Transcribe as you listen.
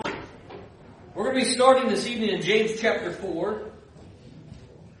We're going to be starting this evening in James chapter 4.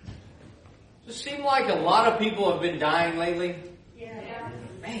 Does it seem like a lot of people have been dying lately? Yeah.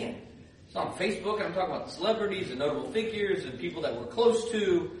 Man, it's on Facebook and I'm talking about celebrities and notable figures and people that we're close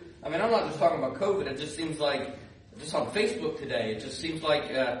to. I mean, I'm not just talking about COVID. It just seems like, just on Facebook today, it just seems like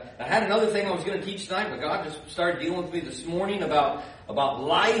I had another thing I was going to teach tonight, but God just started dealing with me this morning about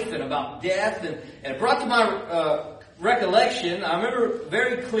life and about death. And it brought to my recollection, I remember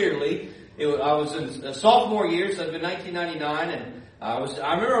very clearly, I was in a sophomore year, so it was 1999, and I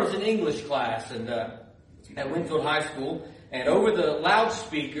remember I was in English class and at Winfield High School, and over the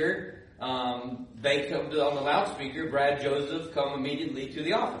loudspeaker, they come on the loudspeaker, Brad Joseph come immediately to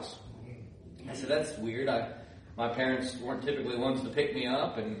the office. I said, that's weird. My parents weren't typically the ones to pick me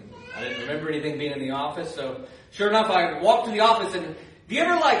up, and I didn't remember anything being in the office. So sure enough, I walked to the office, and do you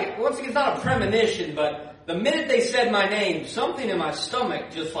ever once again, it's not a premonition, but the minute they said my name, something in my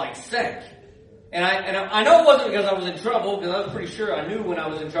stomach just sank. And I know it wasn't because I was in trouble, because I was pretty sure I knew when I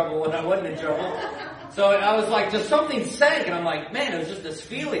was in trouble when I wasn't in trouble. So I was just something sank, and I'm like, man, it was just this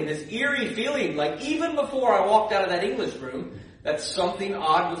feeling, this eerie feeling, even before I walked out of that English room, that something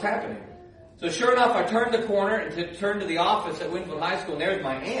odd was happening. So sure enough, I turned the corner and turned to the office at Winfield High School, and there's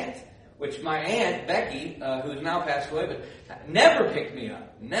my aunt, which my aunt, Becky, who has now passed away, but never picked me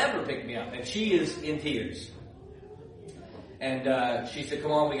up, and she is in tears. And she said,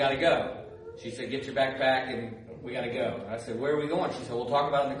 come on, we gotta go. She said, get your backpack and we gotta go. And I said, where are we going? She said, we'll talk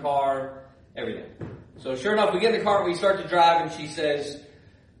about it in the car, everything. So sure enough, we get in the car, we start to drive, and she says,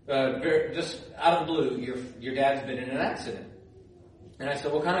 just out of the blue, your dad's been in an accident. And I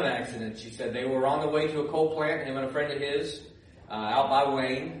said, what kind of accident? She said, they were on the way to a coal plant, him and a friend of his, out by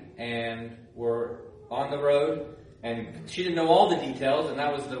Wayne, and were on the road. And she didn't know all the details, and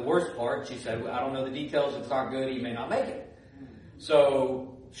that was the worst part. She said, I don't know the details, it's not good, he may not make it.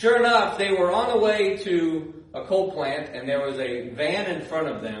 So, sure enough, they were on the way to a coal plant, and there was a van in front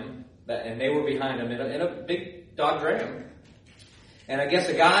of them, and they were behind them in a big Dodge Ram. And I guess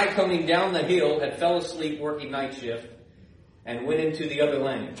a guy coming down the hill had fell asleep working night shift and went into the other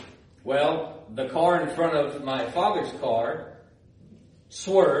lane. Well, the car in front of my father's car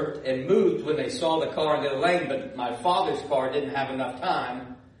swerved and moved when they saw the car in the other lane, but my father's car didn't have enough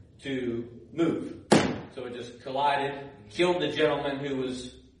time to move. So it just collided, killed the gentleman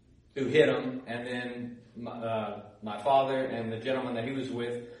who hit him, and then my father and the gentleman that he was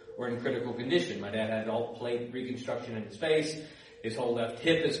with were in critical condition. My dad had all plate reconstruction in his face. His whole left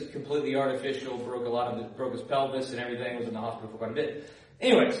hip is completely artificial, broke his pelvis and everything, was in the hospital for quite a bit.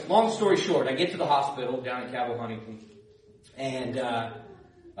 Anyways, long story short, I get to the hospital down at Cabell Huntington, and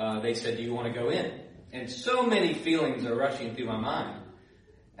they said, do you want to go in? And so many feelings are rushing through my mind.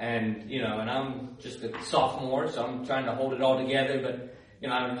 And, and I'm just a sophomore, so I'm trying to hold it all together, but,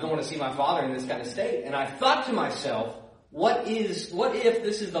 I don't want to see my father in this kind of state. And I thought to myself, what if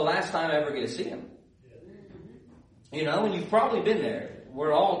this is the last time I ever get to see him? And you've probably been there.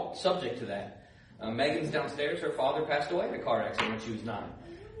 We're all subject to that. Megan's downstairs. Her father passed away in a car accident when she was 9.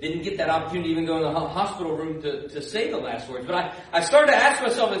 Didn't get that opportunity to even go in the hospital room to say the last words. But I started to ask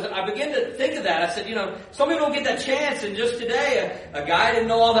myself, as I began to think of that, I said, some people don't get that chance. And just today, a guy I didn't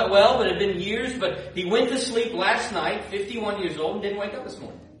know all that well, but it had been years, but he went to sleep last night, 51 years old, and didn't wake up this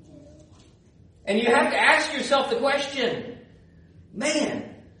morning. And you have to ask yourself the question, man,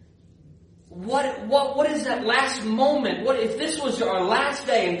 what is that last moment? What if this was our last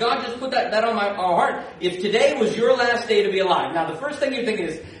day and God just put that on our heart? If today was your last day to be alive. Now the first thing you're thinking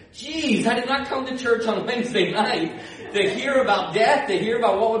is, geez, I did not come to church on Wednesday night to hear about death, to hear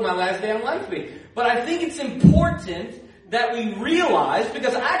about what would my last day on life be. But I think it's important that we realize,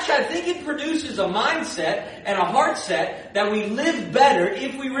 because actually I think it produces a mindset and a heart set that we live better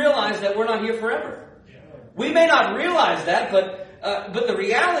if we realize that we're not here forever. We may not realize that, but the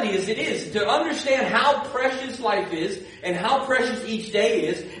reality is it is. To understand how precious life is and how precious each day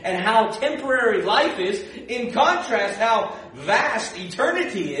is and how temporary life is, in contrast how vast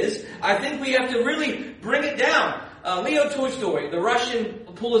eternity is, I think we have to really bring it down. Leo Tolstoy, the Russian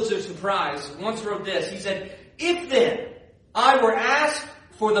Pulitzer Prize, once wrote this. He said, if then I were asked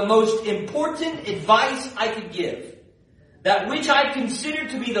for the most important advice I could give, that which I consider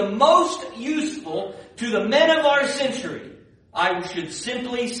to be the most useful to the men of our century, I should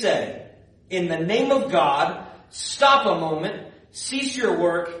simply say, in the name of God, stop a moment, cease your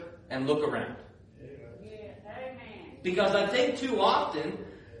work, and look around. Because I think too often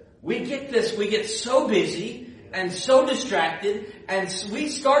we get so busy and so distracted, and we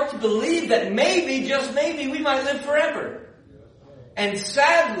start to believe that maybe, just maybe, we might live forever. And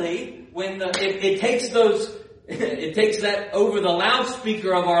sadly, when it takes those It takes that over the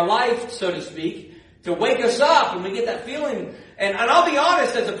loudspeaker of our life, so to speak, to wake us up and we get that feeling. And I'll be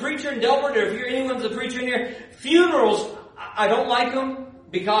honest, as a preacher in Delbert, or if you're anyone's a preacher in here, funerals, I don't like them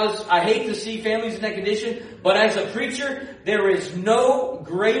because I hate to see families in that condition. But as a preacher, there is no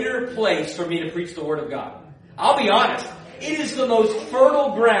greater place for me to preach the Word of God. I'll be honest. It is the most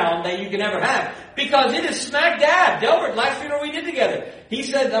fertile ground that you can ever have. Because it is smack dab. Delbert, last funeral we did together. He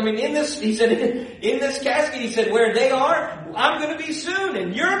said, in this casket, he said, where they are, I'm going to be soon,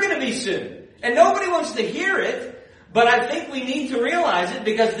 and you're going to be soon. And nobody wants to hear it, but I think we need to realize it,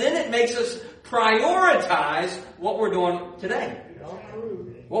 because then it makes us prioritize what we're doing today.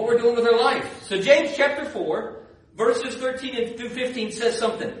 What we're doing with our life. So James chapter 4, verses 13 through 15 says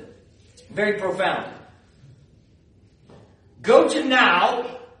something very profound. Go to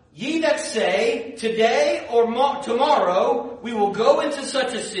now, ye that say, today or tomorrow we will go into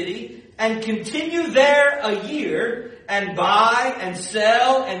such a city and continue there a year and buy and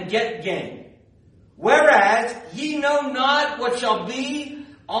sell and get gain. Whereas ye know not what shall be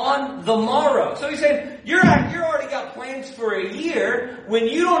on the morrow. So he's saying, you're already got plans for a year when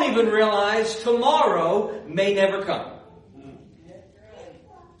you don't even realize tomorrow may never come.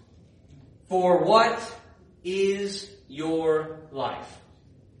 For what is your life?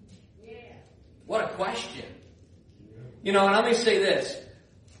 What a question. And let me say this.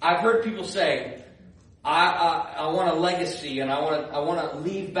 I've heard people say, I want a legacy and I want to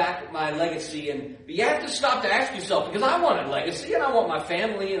leave back my legacy, but you have to stop to ask yourself, because I want a legacy and I want my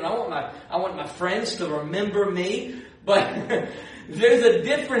family and I want my friends to remember me, but there's a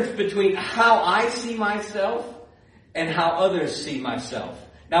difference between how I see myself and how others see myself.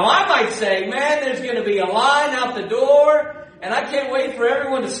 Now I might say, man, there's going to be a line out the door, and I can't wait for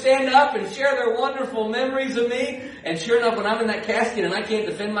everyone to stand up and share their wonderful memories of me. And sure enough, when I'm in that casket and I can't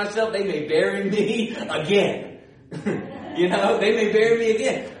defend myself, they may bury me again. They may bury me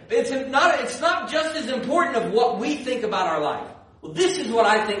again. It's not just as important of what we think about our life. Well, this is what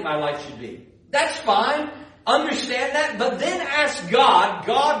I think my life should be. That's fine. Understand that. But then ask God,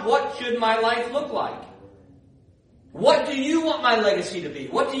 what should my life look like? What do you want my legacy to be?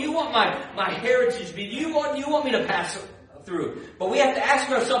 What do you want my heritage to be? Do you want me to pass through? But we have to ask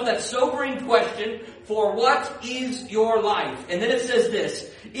ourselves that sobering question, for what is your life? And then it says this,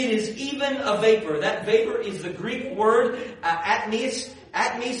 it is even a vapor. That vapor is the Greek word atmes.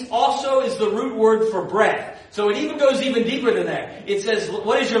 Atmes also is the root word for breath. So it even goes even deeper than that. It says,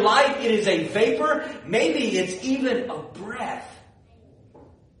 what is your life? It is a vapor. Maybe it's even a breath.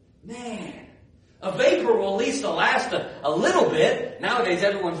 Man. A vapor will at least last a little bit. Nowadays,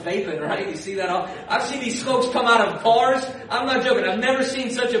 everyone's vaping, right? You see that all? I've seen these smokes come out of cars. I'm not joking. I've never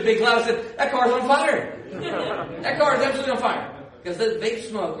seen such a big cloud. I said, that car's on fire. That car is absolutely on fire. Because there's vape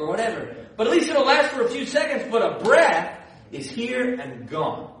smoke or whatever. But at least it'll last for a few seconds. But a breath is here and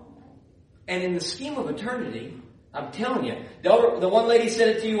gone. And in the scheme of eternity, I'm telling you, the one lady said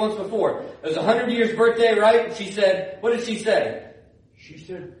it to you once before. It was 100 years birthday, right? And she said, what did she say? She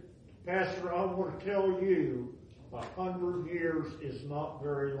said, Pastor, I want to tell you, 100 years is not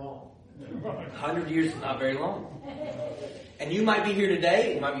very long. 100 years is not very long. And you might be here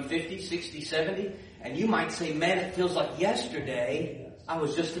today, it might be 50, 60, 70, and you might say, man, it feels like yesterday I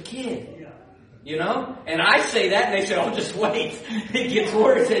was just a kid. And I say that, and they say, oh, just wait. It gets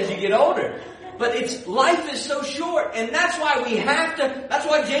worse as you get older. But life is so short, and that's why that's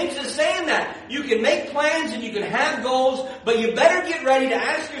why James is saying that. You can make plans and you can have goals, but you better get ready to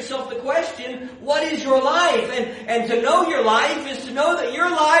ask yourself the question, what is your life? And to know your life is to know that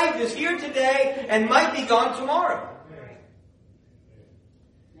your life is here today and might be gone tomorrow.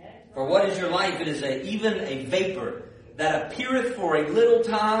 For what is your life? It is even a vapor that appeareth for a little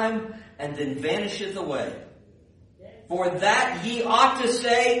time and then vanisheth away. For that ye ought to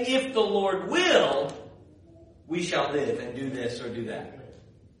say, if the Lord will, we shall live and do this or do that.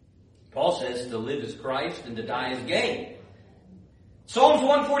 Paul says to live is Christ and to die is gain. Psalms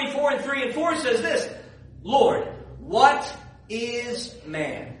 144 and 3 and 4 says this, Lord, what is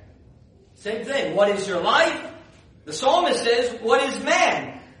man? Same thing. What is your life? The psalmist says, what is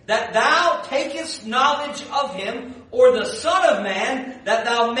man? That thou takest knowledge of him, or the Son of Man, that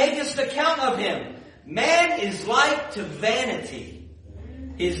thou makest account of him. Man is like to vanity.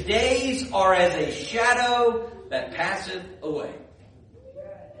 His days are as a shadow that passeth away.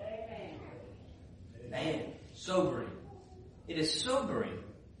 Man, sobering. It is sobering.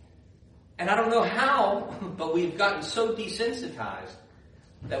 And I don't know how, but we've gotten so desensitized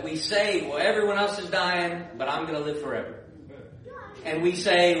that we say, well, everyone else is dying, but I'm going to live forever. And we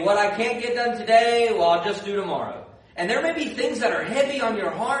say, what I can't get done today, well, I'll just do tomorrow. And there may be things that are heavy on your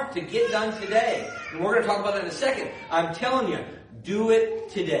heart to get done today. And we're going to talk about that in a second. I'm telling you, do it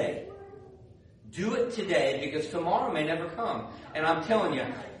today. Do it today, because tomorrow may never come. And I'm telling you,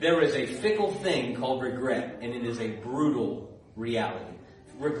 there is a fickle thing called regret, and it is a brutal reality.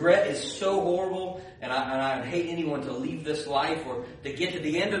 Regret is so horrible, and I hate anyone to leave this life or to get to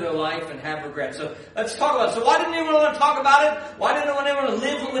the end of their life and have regret. So let's talk about it. So why didn't anyone want to talk about it? Why didn't anyone want to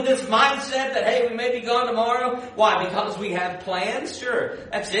live with this mindset that, hey, we may be gone tomorrow? Why? Because we have plans? Sure.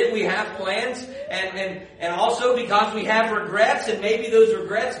 That's it. We have plans. And also because we have regrets, and maybe those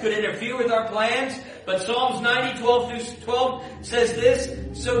regrets could interfere with our plans. But Psalms 90, 12 says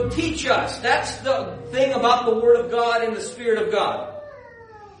this, so teach us. That's the thing about the Word of God and the Spirit of God.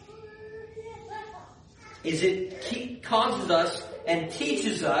 Is it causes us and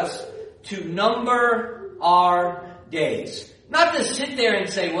teaches us to number our days. Not to sit there and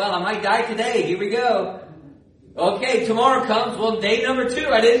say, well, I might die today. Here we go. Okay, tomorrow comes. Well, day number 2,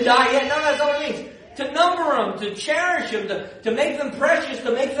 I didn't die yet. No, that's not what it means. To number them, to cherish them, to make them precious,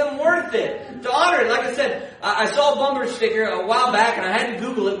 to make them worth it, to honor it. Like I said, I saw a bumper sticker a while back, and I had to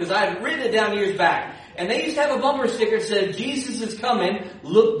Google it because I had written it down years back. And they used to have a bumper sticker that said, Jesus is coming,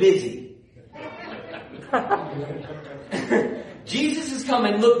 look busy. Jesus is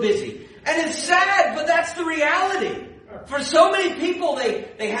coming, look busy. And it's sad, but that's the reality. For so many people,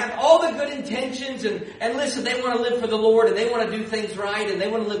 they have all the good intentions and listen, they want to live for the Lord and they want to do things right and they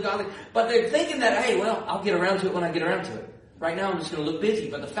want to live godly. But they're thinking that, hey, well, I'll get around to it when I get around to it. Right now, I'm just going to look busy.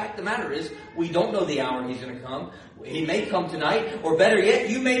 But the fact of the matter is, we don't know the hour He's going to come. He may come tonight, or better yet,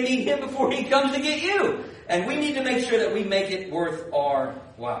 you may meet Him before He comes to get you. And we need to make sure that we make it worth our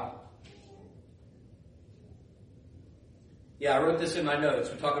while. Yeah, I wrote this in my notes.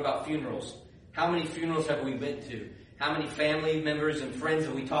 We're talking about funerals. How many funerals have we been to? How many family members and friends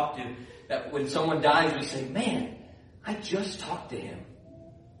have we talked to that when someone dies, we say, man, I just talked to him.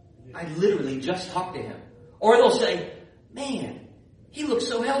 I literally just talked to him. Or they'll say, man, he looks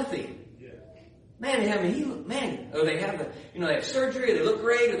so healthy. Man, or they have they have surgery, or they look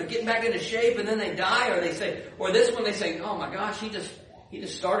great, or they're getting back into shape, and then they die, or they say, or this one they say, oh my gosh, he just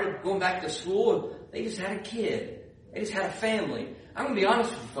started going back to school, and they just had a kid. They just had a family. I'm going to be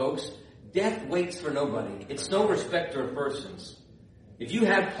honest with you folks. Death waits for nobody. It's no respecter of persons. If you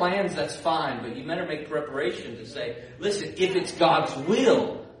have plans, that's fine, but you better make preparation to say, listen, if it's God's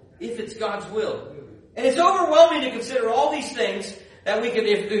will. And it's overwhelming to consider all these things that we could,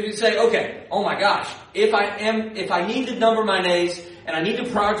 if you say, okay, oh my gosh, if I need to number my days and I need to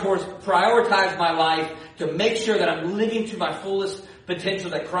prioritize my life to make sure that I'm living to my fullest potential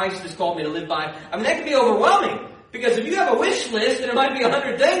that Christ has called me to live by, I mean, that can be overwhelming. Because if you have a wish list and it might be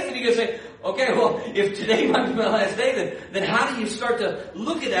 100 days, then you can say, okay, well, if today might be my last day, then how do you start to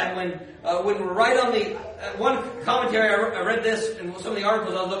look at that when we're right on the, one commentary, I read this in some of the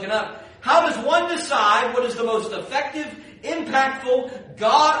articles I was looking up. How does one decide what is the most effective, impactful,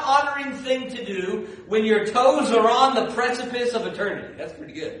 God-honoring thing to do when your toes are on the precipice of eternity? That's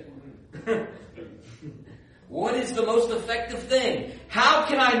pretty good. What is the most effective thing? How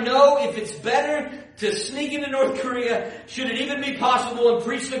can I know if it's better to sneak into North Korea, should it even be possible, and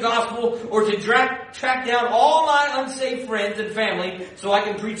preach the gospel, or to track down all my unsaved friends and family so I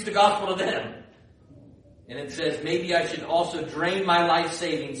can preach the gospel to them? And it says, maybe I should also drain my life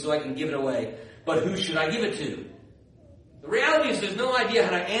savings so I can give it away. But who should I give it to? The reality is there's no idea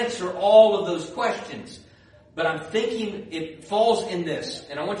how to answer all of those questions. But I'm thinking it falls in this.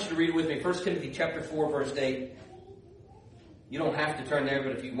 And I want you to read it with me. 1 Timothy chapter 4, verse 8. You don't have to turn there,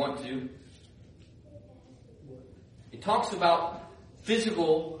 but if you want to. It talks about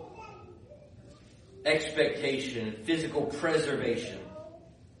physical expectation, physical preservation.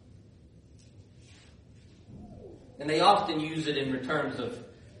 And they often use it in terms of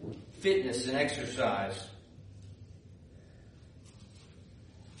fitness and exercise.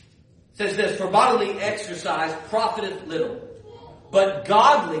 It says this, for bodily exercise profiteth little, but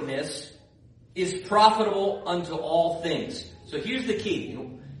godliness is profitable unto all things. So here's the key.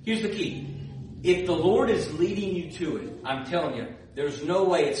 If the Lord is leading you to it, I'm telling you, there's no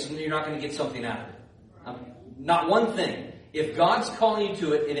way you're not going to get something out of it. Not one thing. If God's calling you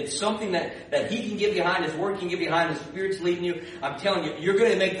to it, and it's something that He can get behind, His Word can get behind, His Spirit's leading you, I'm telling you, you're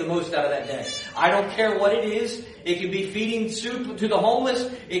going to make the most out of that day. I don't care what it is. It could be feeding soup to the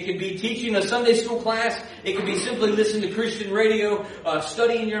homeless. It could be teaching a Sunday school class. It could be simply listening to Christian radio,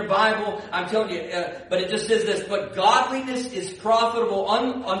 studying your Bible. I'm telling you, but it just says this, but godliness is profitable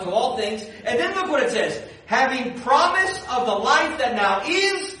unto all things. And then look what it says, having promise of the life that now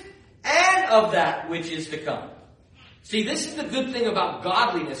is, and of that which is to come. See, this is the good thing about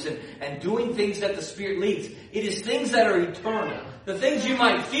godliness and doing things that the Spirit leads. It is things that are eternal. The things you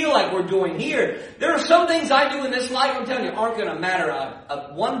might feel like we're doing here, there are some things I do in this life, I'm telling you, aren't going to matter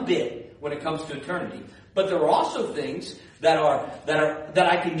one bit when it comes to eternity. But there are also things that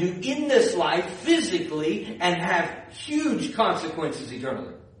I can do in this life physically and have huge consequences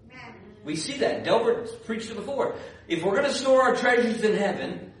eternally. We see that. Delbert preached it before. If we're going to store our treasures in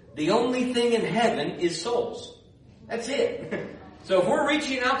heaven, the only thing in heaven is souls. That's it. So if we're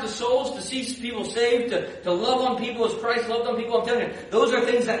reaching out to souls to see people saved, to love on people as Christ loved on people, I'm telling you, those are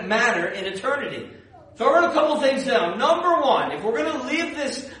things that matter in eternity. So I wrote a couple things down. Number one, if we're going to live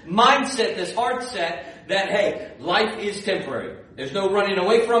this mindset, this heart set, that, hey, life is temporary. There's no running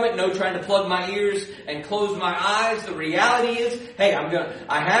away from it, no trying to plug my ears and close my eyes. The reality is, hey,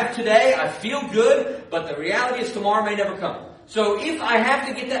 I have today, I feel good, but the reality is tomorrow may never come. So if I have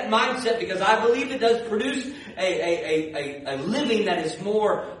to get that mindset, because I believe it does produce a living that is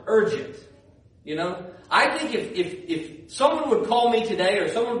more urgent, you know? I think if someone would call me today, or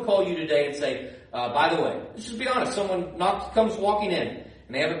someone would call you today and say, by the way, let's just be honest, someone comes walking in,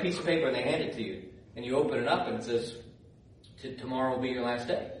 and they have a piece of paper and they hand it to you, and you open it up and it says, tomorrow will be your last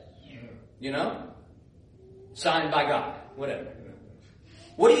day. You know? Signed by God. Whatever.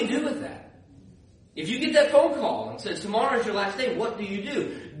 What do you do with that? If you get that phone call and says tomorrow is your last day, what do you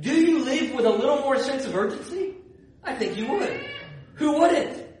do? Do you live with a little more sense of urgency? I think you would. Who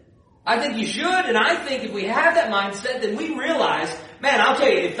wouldn't? I think you should, and I think if we have that mindset, then we realize, man, I'll tell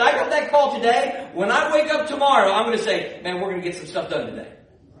you, if I got that call today, when I wake up tomorrow, I'm going to say, man, we're going to get some stuff done today.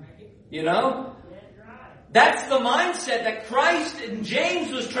 You know? That's the mindset that Christ and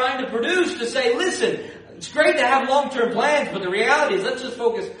James was trying to produce, to say, listen, it's great to have long-term plans, but the reality is let's just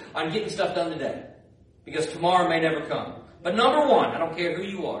focus on getting stuff done today. Because tomorrow may never come. But number one, I don't care who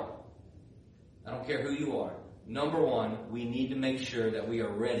you are. I don't care who you are. Number one, we need to make sure that we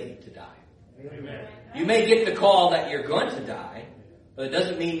are ready to die. Amen. You may get the call that you're going to die, but it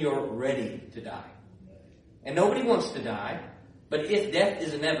doesn't mean you're ready to die. And nobody wants to die, but if death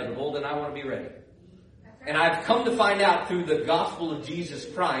is inevitable, then I want to be ready. And I've come to find out through the gospel of Jesus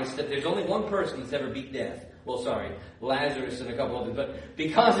Christ that there's only one person that's ever beat death. Well, sorry, Lazarus and a couple others. But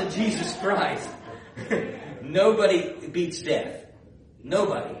because of Jesus Christ, nobody beats death.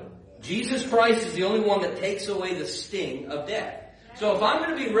 Nobody. Jesus Christ is the only one that takes away the sting of death. So if I'm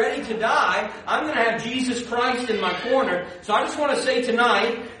going to be ready to die, I'm going to have Jesus Christ in my corner. So I just want to say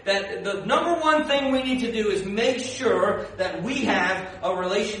tonight that the number one thing we need to do is make sure that we have a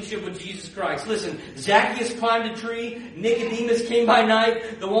relationship with Jesus Christ. Listen, Zacchaeus climbed a tree. Nicodemus came by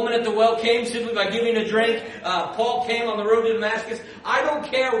night. The woman at the well came simply by giving a drink. Paul came on the road to Damascus. I don't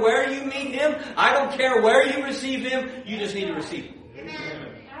care where you meet him. I don't care where you receive him. You just need to receive him.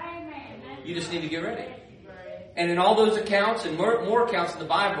 You just need to get ready. And in all those accounts and more accounts in the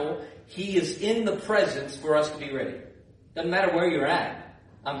Bible, he is in the presence for us to be ready. Doesn't matter where you're at.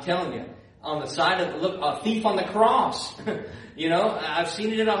 I'm telling you. On the side of, look, a thief on the cross. You know, I've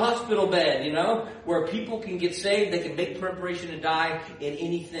seen it in a hospital bed, you know, where people can get saved. They can make preparation to die in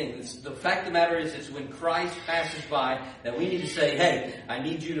anything. The fact of the matter is, it's when Christ passes by that we need to say, hey, I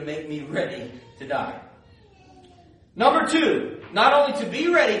need you to make me ready to die. Number two, not only to be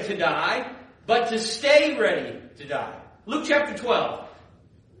ready to die, but to stay ready to die. Luke chapter 12.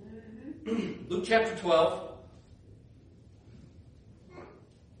 Luke chapter 12.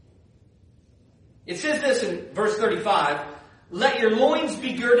 It says this in verse 35, let your loins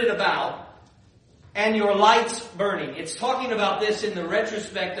be girded about and your lights burning. It's talking about this in the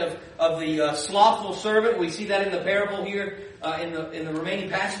retrospect of the slothful servant. We see that in the parable here in the remaining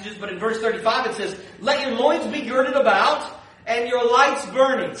passages. But in verse 35 it says, let your loins be girded about and your lights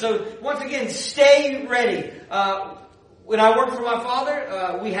burning. So once again, stay ready. When I worked for my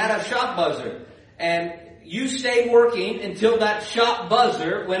father, we had a shop buzzer. And you stayed working until that shop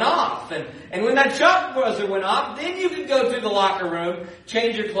buzzer went off. And when that shop buzzer went off, then you could go through the locker room,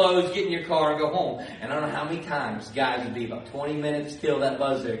 change your clothes, get in your car, and go home. And I don't know how many times guys would be about 20 minutes till that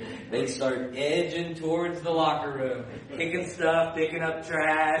buzzer. They'd start edging towards the locker room, picking stuff, picking up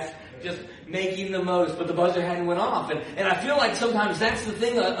trash, just making the most, but the buzzer hadn't went off. And I feel like sometimes that's the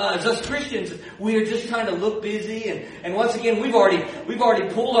thing as us Christians, we are just trying to look busy, and once again, we've already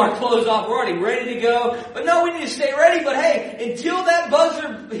pulled our clothes off, we're already ready to go. But no, we need to stay ready. But hey, until that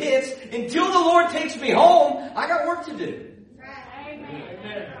buzzer hits, until the Lord takes me home, I got work to do.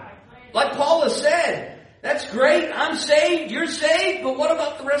 Amen. Like Paul has said, that's great, I'm saved, you're saved, but what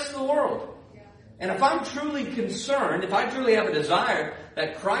about the rest of the world? And if I'm truly concerned, if I truly have a desire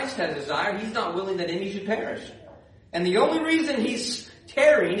that Christ has desired, he's not willing that any should perish. And the only reason he's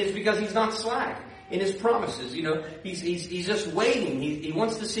tarrying is because he's not slack. in His promises. You know, He's just waiting. He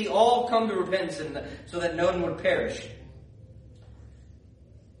wants to see all come to repentance so that no one would perish.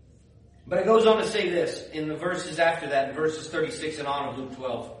 But it goes on to say this in the verses after that, in verses 36 and on of Luke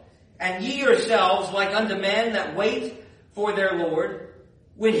 12. And ye yourselves, like unto men that wait for their Lord,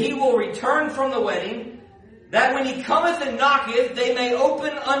 when He will return from the wedding, that when He cometh and knocketh, they may open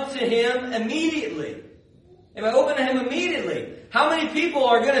unto Him immediately. They may open to Him immediately. How many people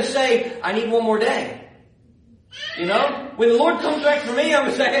are going to say, I need one more day? You know, when the Lord comes back for me, I'm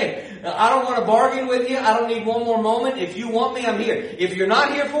going to say, hey, I don't want to bargain with you. I don't need one more moment. If you want me, I'm here. If you're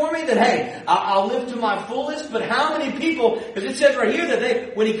not here for me, then hey, I'll live to my fullest. But how many people, because it says right here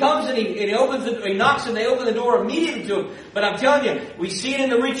that when He comes and he opens he knocks and they open the door immediately to Him. But I'm telling you, we see it in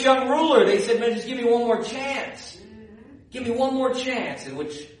the rich young ruler. They said, man, just give me one more chance. Give me one more chance. In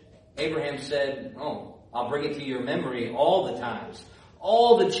which Abraham said, oh, I'll bring it to your memory all the times.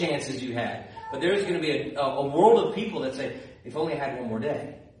 All the chances you had. But there's going to be a world of people that say, if only I had one more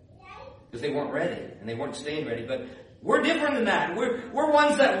day. Because they weren't ready, and they weren't staying ready. But we're different than that. We're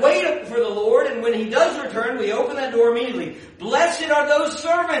ones that wait for the Lord, and when He does return, we open that door immediately. Blessed are those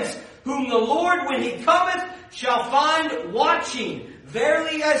servants whom the Lord, when He cometh, shall find watching.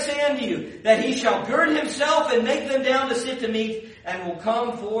 Verily I say unto you, that He shall gird Himself and make them down to sit to meat, and will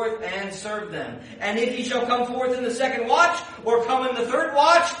come forth and serve them. And if He shall come forth in the second watch, or come in the third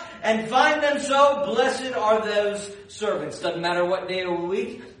watch, and find them so, blessed are those servants. Doesn't matter what day of the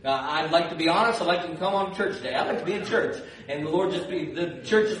week. I'd like to be honest. I'd like to come on church day. I'd like to be in church, and the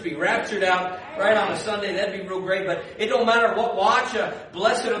church just be raptured out right on a Sunday. That'd be real great. But it don't matter what watch.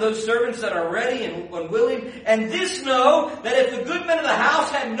 Blessed are those servants that are ready and willing. And this know that if the good men of the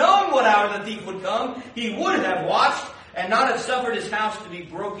house had known what hour the thief would come, he would have watched and not have suffered his house to be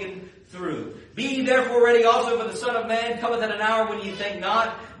broken through. Be ye therefore ready also, for the Son of Man cometh at an hour when ye think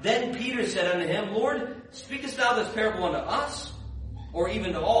not. Then Peter said unto Him, Lord, speakest thou this parable unto us, or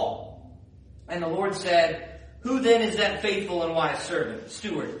even to all? And the Lord said, Who then is that faithful and wise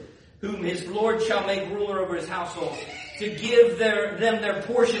steward, whom his Lord shall make ruler over his household, to give them their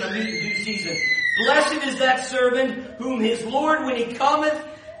portion of meat in due season? Blessed is that servant, whom his Lord, when he cometh,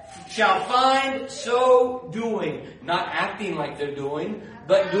 shall find so doing. Not acting like they're doing,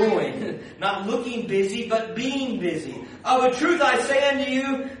 but doing. Not looking busy, but being busy. Of a truth I say unto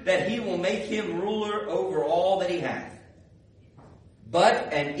you, that He will make him ruler over all that he hath.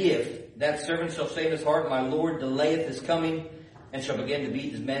 But, and if that servant shall say in his heart, My Lord delayeth his coming, and shall begin to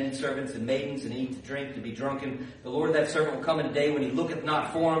beat his men servants and maidens, and eat, to drink, to be drunken, the Lord of that servant will come in a day when he looketh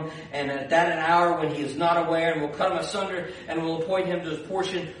not for him, and at that an hour when he is not aware, and will cut him asunder, and will appoint him to his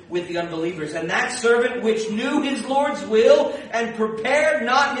portion with the unbelievers. And that servant which knew his Lord's will, and prepared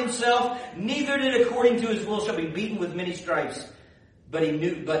not himself, neither did according to his will, shall be beaten with many stripes. But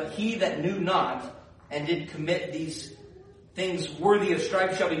he that knew not, and did commit these things worthy of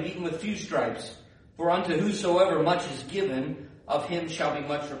stripes, shall be beaten with few stripes. For unto whosoever much is given, of him shall be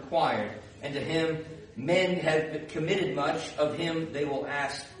much required. And to him men have committed much, of him they will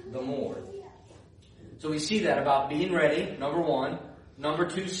ask the more. So we see that about being ready, number one. Number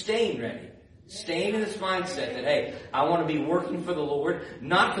two, staying ready. Staying in this mindset that, hey, I want to be working for the Lord,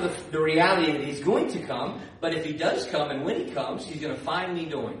 not for the reality that He's going to come, but if He does come, and when He comes, He's going to find me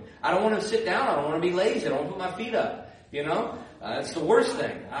doing. I don't want to sit down. I don't want to be lazy. I don't want to put my feet up. You know? That's the worst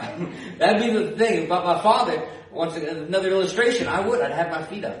thing. That'd be the thing about my father. Once another illustration, I'd have my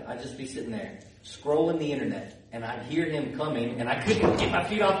feet up. I'd just be sitting there, scrolling the internet, and I'd hear him coming, and I couldn't get my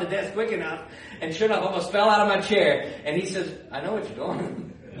feet off the desk quick enough, and sure enough, I almost fell out of my chair, and he says, I know what you're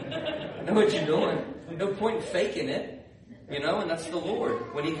doing. I know what you're doing. No point in faking it. You know, and that's the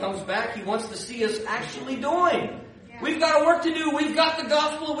Lord. When He comes back, He wants to see us actually doing. We've got work to do. We've got the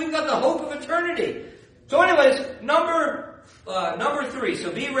gospel. We've got the hope of eternity. So anyways, number 3.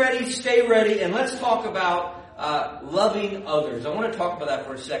 So be ready, stay ready, and let's talk about loving others. I want to talk about that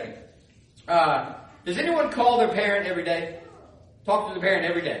for a second. Does anyone call their parent every day? Talk to the parent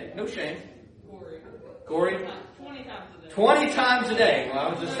every day. No shame. Corey? 20 times a day. 20 times a day. Well, I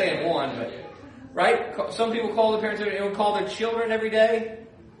was just saying one, but right? Some people call their parents every day. Anyone call their children every day?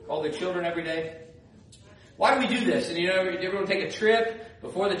 Call their children every day. Why do we do this? And you know, everyone take a trip.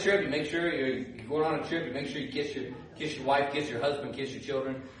 Before the trip, you make sure you're going on a trip. You make sure you kiss your wife, kiss your husband, kiss your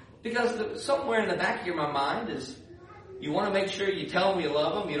children. Because somewhere in the back of your mind is you want to make sure you tell them you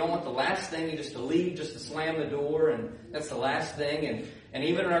love them. You don't want the last thing just to leave, just to slam the door, and that's the last thing. And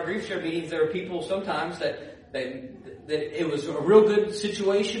even in our grief share meetings, there are people sometimes that it was a real good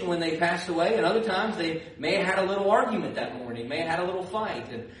situation when they passed away, and other times they may have had a little argument that morning, may have had a little fight.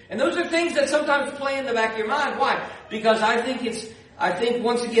 And those are things that sometimes play in the back of your mind. Why? Because I think it's I think,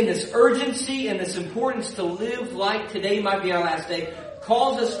 once again, this urgency and this importance to live like today might be our last day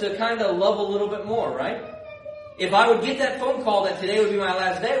calls us to kind of love a little bit more, right? If I would get that phone call that today would be my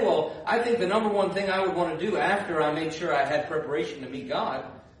last day, well, I think the number one thing I would want to do after I made sure I had preparation to meet God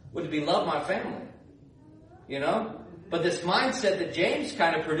would be love my family. You know? But this mindset that James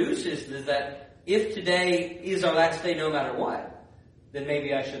kind of produces is that if today is our last day no matter what, then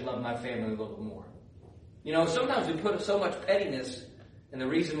maybe I should love my family a little bit more. You know, sometimes we put so much pettiness in the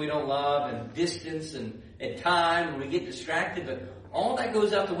reason we don't love and distance and time and we get distracted, but all that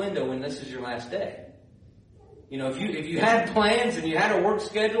goes out the window when this is your last day. You know, if you had plans and you had a work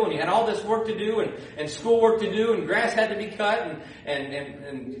schedule and you had all this work to do and school work to do and grass had to be cut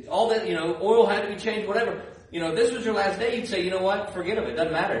and all that, you know, oil had to be changed, whatever. You know, if this was your last day, you'd say, you know what, forget it. It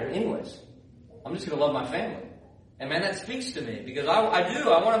doesn't matter anyways. I'm just going to love my family. And man, that speaks to me because I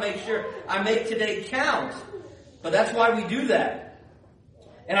want to make sure I make today count. But that's why we do that.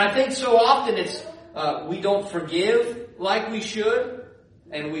 And I think so often it's, we don't forgive like we should.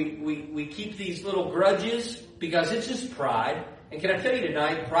 And we keep these little grudges because it's just pride. And can I tell you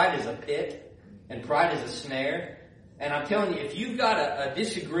tonight, pride is a pit and pride is a snare. And I'm telling you, if you've got a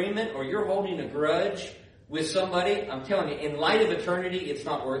disagreement or you're holding a grudge with somebody, I'm telling you, in light of eternity, it's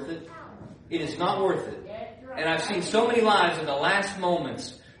not worth it. It is not worth it. And I've seen so many lives in the last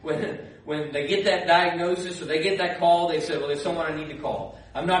moments when they get that diagnosis or they get that call, they say, well, there's someone I need to call.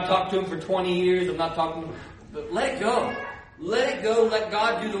 I'm not talking to him for 20 years. I'm not talking to him. But let it go. Let it go. Let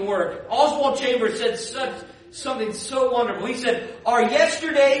God do the work. Oswald Chambers said something so wonderful. He said, our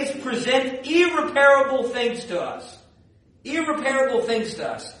yesterdays present irreparable things to us. Irreparable things to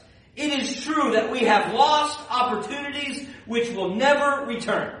us. It is true that we have lost opportunities which will never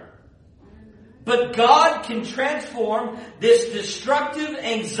return. But God can transform this destructive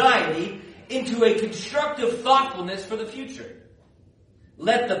anxiety into a constructive thoughtfulness for the future.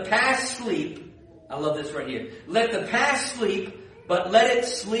 Let the past sleep. I love this right here. Let the past sleep, but let it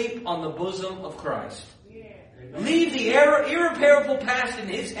sleep on the bosom of Christ. Leave the irreparable past in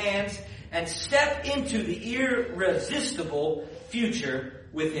His hands and step into the irresistible future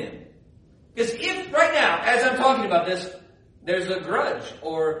with Him. Because if right now, as I'm talking about this, there's a grudge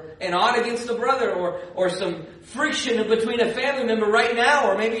or an odd against a brother or some friction between a family member right now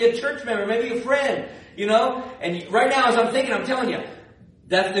or maybe a church member, maybe a friend, you know, and right now as I'm thinking, I'm telling you,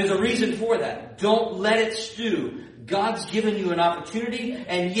 that there's a reason for that. Don't let it stew. God's given you an opportunity,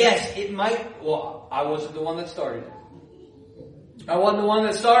 and yes, it might. Well, I wasn't the one that started it. I wasn't the one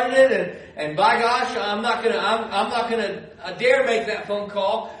that started it, and by gosh, I'm not gonna dare make that phone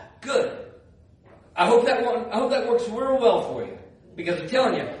call. Good. I hope that works real well for you, because I'm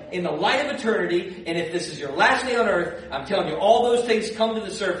telling you, in the light of eternity, and if this is your last day on earth, I'm telling you, all those things come to the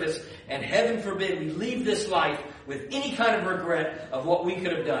surface, and heaven forbid we leave this life with any kind of regret of what we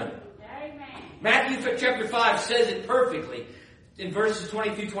could have done. Amen. Matthew chapter 5 says it perfectly in verses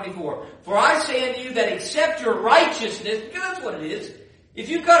 20 through 24. For I say unto you that except your righteousness, because that's what it is. If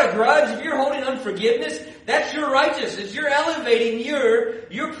you've got a grudge, if you're holding unforgiveness, that's your righteousness. You're elevating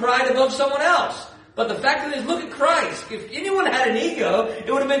your pride above someone else. But the fact of it is, look at Christ. If anyone had an ego,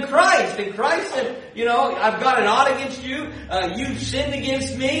 it would have been Christ. And Christ said, you know, I've got an odd against you. You've sinned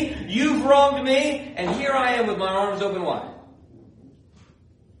against me. You've wronged me. And here I am with my arms open wide.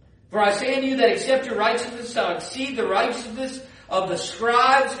 For I say unto you that except your righteousness shall exceed the righteousness of the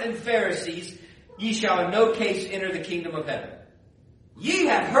scribes and Pharisees, ye shall in no case enter the kingdom of heaven. Ye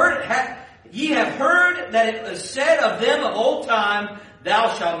have heard that it was said of them of old time,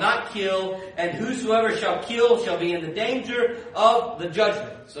 thou shalt not kill, and whosoever shall kill shall be in the danger of the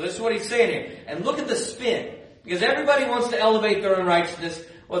judgment. So this is what he's saying here. And look at the spin. Because everybody wants to elevate their own righteousness.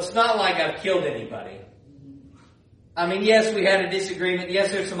 Well, it's not like I've killed anybody. I mean, yes, we had a disagreement.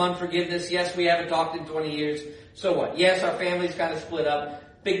 Yes, there's some unforgiveness. Yes, we haven't talked in 20 years. So what? Yes, our family's kind of split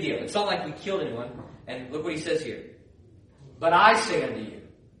up. Big deal. It's not like we killed anyone. And look what he says here. But I say unto you,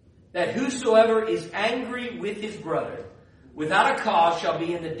 that whosoever is angry with his brother, without a cause shall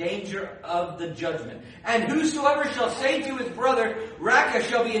be in the danger of the judgment. And whosoever shall say to his brother, Raca,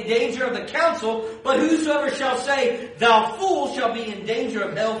 shall be in danger of the council, but whosoever shall say, thou fool, shall be in danger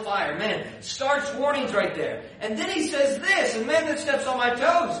of hellfire. Man, starts warnings right there. And then he says this, and man, that steps on my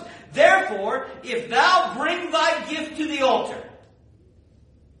toes. Therefore, if thou bring thy gift to the altar,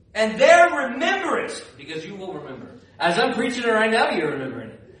 and there rememberest, because you will remember. As I'm preaching it right now, you're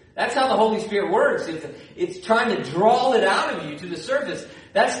remembering it. That's how the Holy Spirit works. It's trying to draw it out of you to the surface.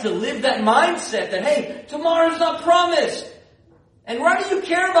 That's to live that mindset that, hey, tomorrow's not promised. And why do you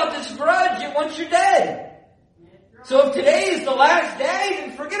care about this grudge once you're dead? So if today is the last day,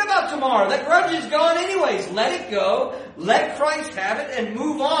 then forget about tomorrow. That grudge is gone anyways. Let it go. Let Christ have it and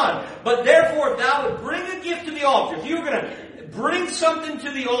move on. But therefore, if thou would bring a gift to the altar, if you were going to bring something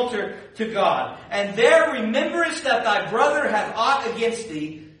to the altar to God, and there rememberest that thy brother hath aught against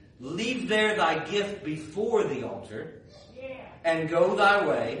thee, leave there thy gift before the altar, and go thy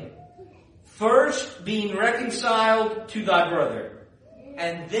way, first being reconciled to thy brother,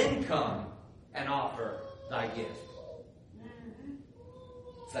 and then come and offer thy gift.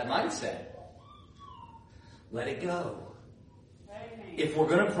 It's that mindset. Let it go. If we're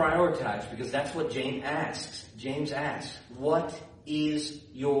going to prioritize, because that's what James asks, what is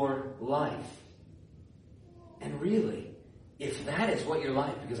your life? And really, if that is what your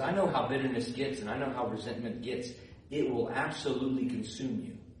life, because I know how bitterness gets and I know how resentment gets, it will absolutely consume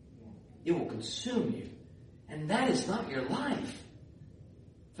you. It will consume you. And that is not your life.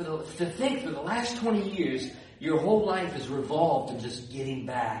 To think for the last 20 years, your whole life is revolved in just getting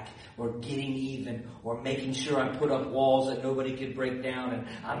back or getting even or making sure I put up walls that nobody could break down and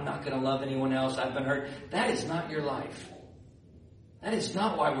I'm not going to love anyone else. I've been hurt. That is not your life. That is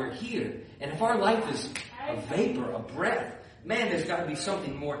not why we're here. And if our life is a vapor, a breath, man, there's got to be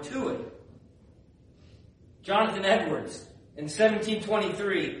something more to it. Jonathan Edwards, in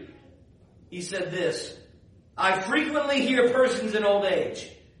 1723, he said this, I frequently hear persons in old age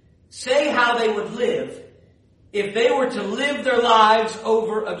say how they would live if they were to live their lives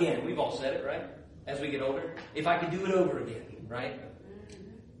over again. We've all said it, right? As we get older. If I could do it over again, right?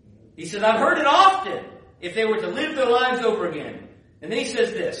 He said, I've heard it often, if they were to live their lives over again. And then he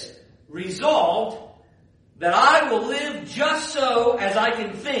says this, resolved that I will live just so as I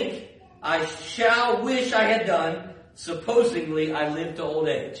can think I shall wish I had done, supposingly I live to old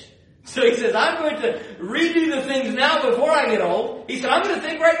age. So he says, I'm going to redo the things now before I get old. He said, I'm going to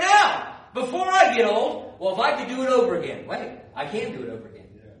think right now, before I get old, well, if I could do it over again. Wait, I can do it over again.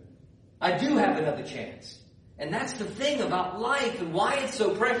 I do have another chance. And that's the thing about life and why it's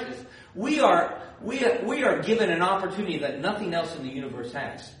so precious. We are given an opportunity that nothing else in the universe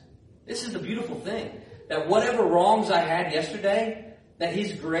has. This is the beautiful thing. That whatever wrongs I had yesterday, that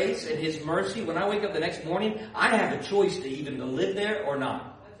His grace and His mercy, when I wake up the next morning, I have a choice to even to live there or not.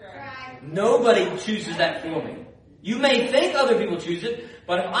 Nobody chooses that for me. You may think other people choose it,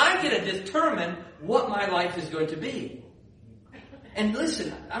 but if I get to determine what my life is going to be. And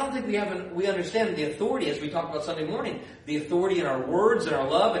listen, I don't think we understand the authority, as we talked about Sunday morning, the authority in our words and our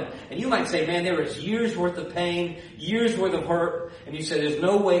love. And you might say, man, there was years worth of pain, years worth of hurt. And you say, there's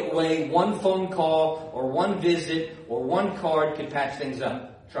no way one phone call or one visit or one card can patch things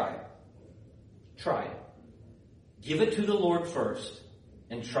up. Try it. Try it. Give it to the Lord first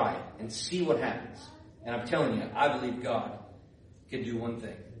and try it and see what happens. And I'm telling you, I believe God can do one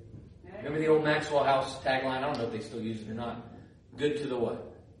thing. Remember the old Maxwell House tagline? I don't know if they still use it or not. Good to the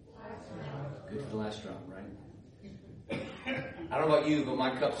what? Good to the last drop, right? I don't know about you, but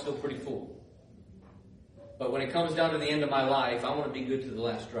my cup's still pretty full. But when it comes down to the end of my life, I want to be good to the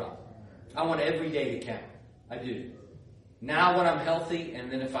last drop. I want every day to count. I do. Now when I'm healthy,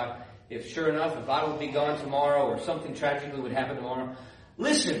 and then if sure enough, if I would be gone tomorrow or something tragically would happen tomorrow,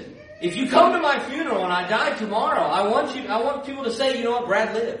 listen, if you come to my funeral and I die tomorrow, I want people to say, you know what,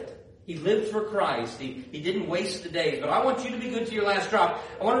 Brad lived. He lived for Christ. He didn't waste the days. But I want you to be good to your last drop.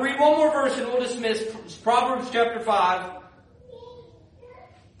 I want to read one more verse and we'll dismiss. It's Proverbs chapter 5.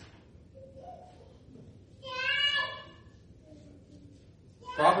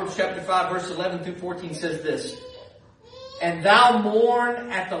 Proverbs chapter 5 verse 11 through 14 says this. And thou mourn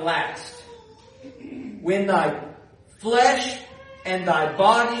at the last, when thy flesh and thy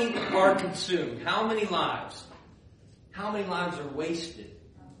body are consumed. How many lives? How many lives are wasted?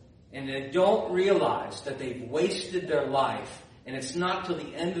 And they don't realize that they've wasted their life. And it's not till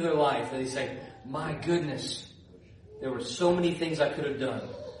the end of their life that they say, my goodness, there were so many things I could have done.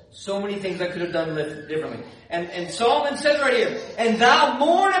 So many things I could have done differently. And Solomon says right here, and thou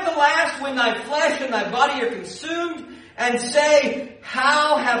mourn at the last when thy flesh and thy body are consumed, and say,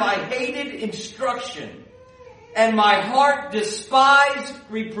 how have I hated instruction, and my heart despised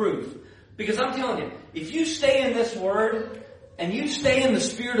reproof. Because I'm telling you, if you stay in this word, and you stay in the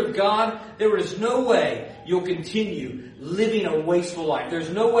Spirit of God, there is no way you'll continue living a wasteful life.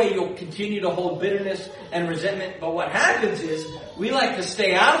 There's no way you'll continue to hold bitterness and resentment. But what happens is, we like to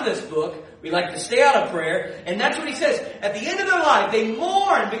stay out of this book. We like to stay out of prayer. And that's what he says. At the end of their life, they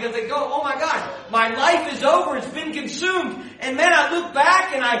mourn because they go, oh my gosh, my life is over. It's been consumed. And man, I look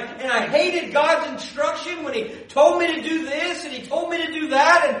back and I hated God's instruction when He told me to do this and He told me to do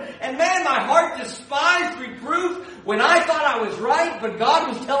that. And man, my heart despised reproof when I thought I was right, but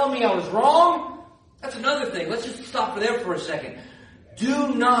God was telling me I was wrong. That's another thing. Let's just stop there for a second.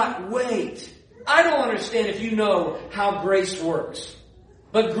 Do not wait. I don't understand if you know how grace works.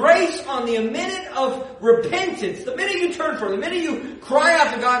 But grace on the minute of repentance, the minute you turn from it, the minute you cry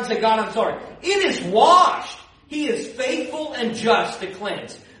out to God and say, God, I'm sorry, it is washed. He is faithful and just to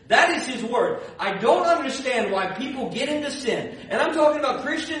cleanse. That is His word. I don't understand why people get into sin. And I'm talking about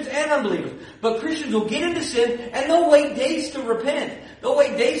Christians and unbelievers. But Christians will get into sin and they'll wait days to repent. They'll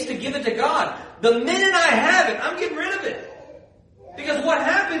wait days to give it to God. The minute I have it, I'm getting rid of it. Because what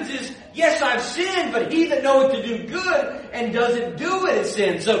happens is, yes, I've sinned, but he that knoweth to do good and doesn't do it is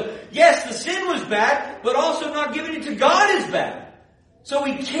sin. So, yes, the sin was bad, but also not giving it to God is bad. So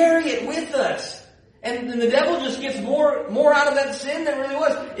we carry it with us. And then the devil just gets more out of that sin than it really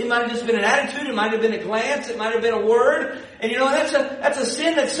was. It might have just been an attitude, it might have been a glance, it might have been a word. And that's a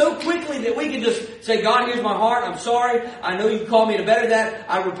sin that's so quickly that we can just say, God, here's my heart, I'm sorry, I know you called me to better that,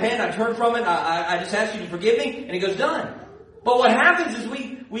 I repent, I turn from it, I just ask you to forgive me, and he goes, done. But what happens is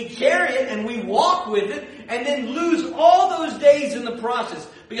we carry it and we walk with it and then lose all those days in the process.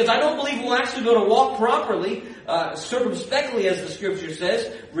 Because I don't believe we'll actually go to walk properly, circumspectly as the scripture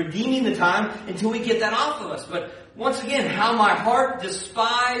says, redeeming the time until we get that off of us. But once again, how my heart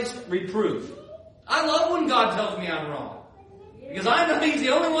despised reproof. I love when God tells me I'm wrong. Because I know He's the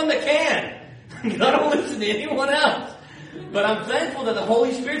only one that can. I don't listen to anyone else. But I'm thankful that the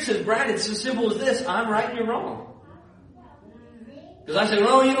Holy Spirit says, Brad, it's as simple as this. I'm right and you're wrong. Because I say,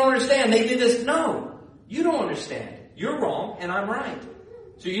 no, you don't understand. They did this. No, you don't understand. You're wrong and I'm right.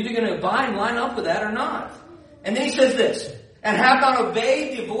 So you're either going to buy and line up with that or not. And then he says this, and have not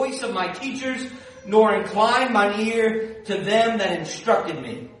obeyed the voice of my teachers, nor inclined mine ear to them that instructed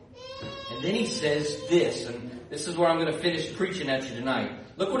me. And then he says this, and this is where I'm going to finish preaching at you tonight.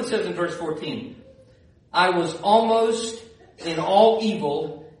 Look what it says in verse 14. I was almost in all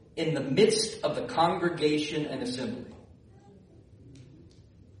evil in the midst of the congregation and assembly.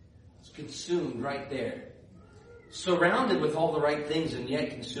 Consumed right there. Surrounded with all the right things and yet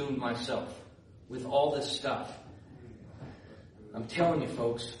consumed myself with all this stuff. I'm telling you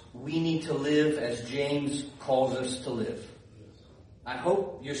folks, we need to live as James calls us to live. I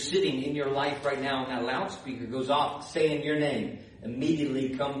hope you're sitting in your life right now and that loudspeaker goes off saying your name.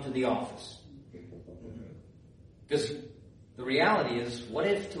 Immediately come to the office. Because the reality is, what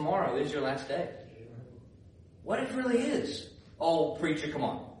if tomorrow is your last day? What if it really is? Oh, preacher, come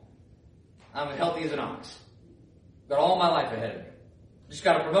on. I'm as healthy as an ox. Got all my life ahead of me. Just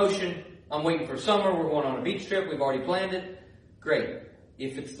got a promotion. I'm waiting for summer. We're going on a beach trip. We've already planned it. Great.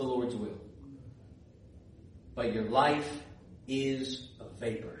 If it's the Lord's will. But your life is a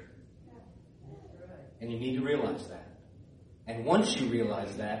vapor. And you need to realize that. And once you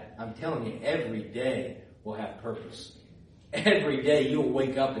realize that, I'm telling you, every day will have purpose. Every day you'll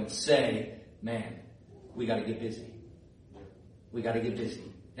wake up and say, man, we got to get busy. We got to get busy.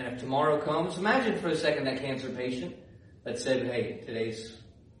 And if tomorrow comes, imagine for a second that cancer patient that said, hey, today's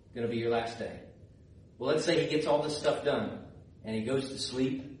going to be your last day. Well, let's say he gets all this stuff done and he goes to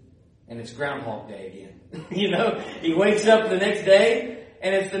sleep and it's Groundhog Day again. He wakes up the next day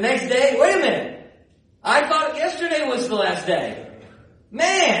and it's the next day. Wait a minute. I thought yesterday was the last day.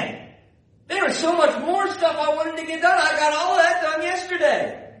 Man, there was so much more stuff I wanted to get done. I got all of that done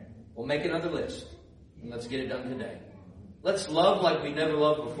yesterday. We'll make another list and let's get it done today. Let's love like we never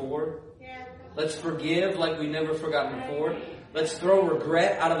loved before. Let's forgive like we never forgotten before. Let's throw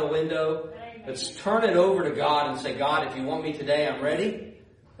regret out of the window. Let's turn it over to God and say, God, if you want me today, I'm ready.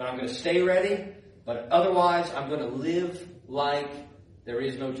 But I'm going to stay ready. But otherwise, I'm going to live like there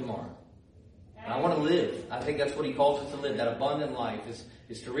is no tomorrow. And I want to live. I think that's what He calls us to live. That abundant life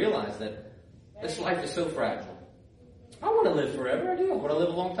is to realize that this life is so fragile. I want to live forever. I do. I want to live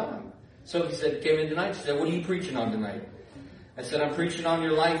a long time. Sophie came in tonight. She said, what are you preaching on tonight? I said, I'm preaching on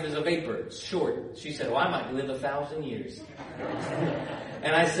your life as a vapor. It's short. She said, well, I might live 1,000 years.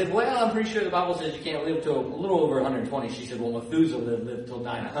 And I said, well, I'm pretty sure the Bible says you can't live to a little over 120. She said, well, Methuselah lived till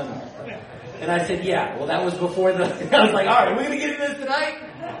 900. And I said, yeah, well, that was before the... I was like, all right, are we going to get into this tonight?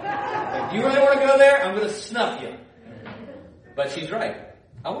 If you really want to go there, I'm going to snuff you. But she's right.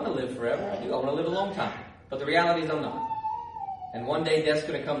 I want to live forever. I do. I want to live a long time. But the reality is I'm not. And one day death's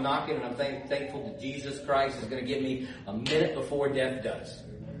going to come knocking, and I'm thankful that Jesus Christ is going to give me a minute before death does.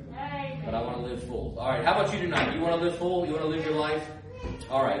 But I want to live full. All right, how about you tonight? You want to live full? You want to live your life?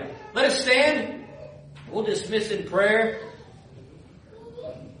 All right. Let us stand. We'll dismiss in prayer.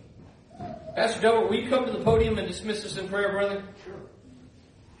 Pastor Delbert, will you come to the podium and dismiss us in prayer, brother? Sure.